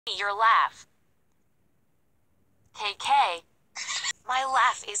your laugh. KK. My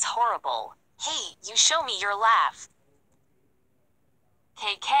laugh is horrible. Hey, you show me your laugh.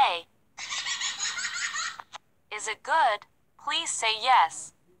 KK. Is it good? Please say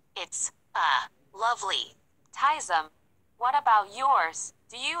yes. It's, lovely. Tizem. What about yours?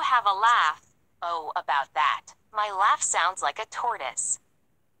 Do you have a laugh? Oh, about that. My laugh sounds like a tortoise.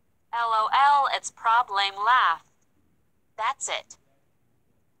 LOL, it's problem laugh. That's it.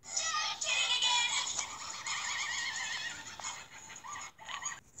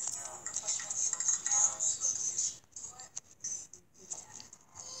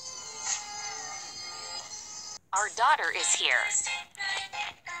 Our daughter is here.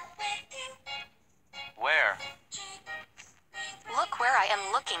 Where? Look where I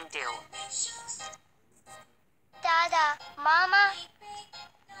am looking to. Dada, Mama.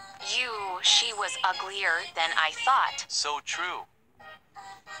 She was uglier than I thought. So true.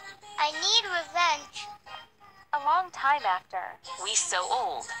 I need revenge. A long time after. We so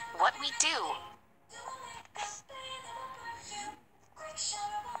old. What we do?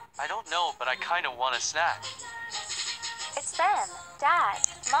 I don't know, but I kind of want a snack. It's them. Dad.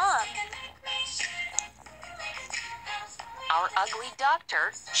 Mom. Our ugly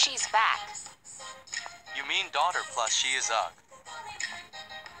doctor, she's back. You mean daughter plus she is ugh.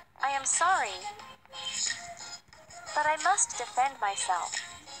 I am sorry, but I must defend myself.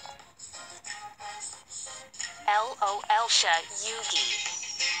 LOL Sha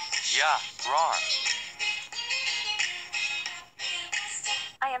Yugi. Yeah, rar.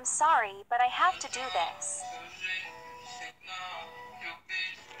 I am sorry, but I have to do this.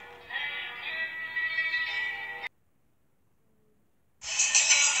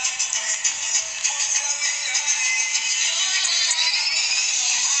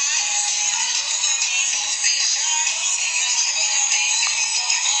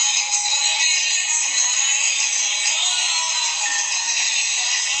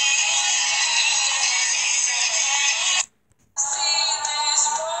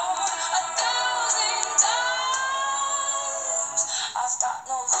 I've got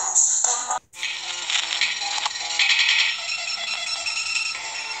no roots.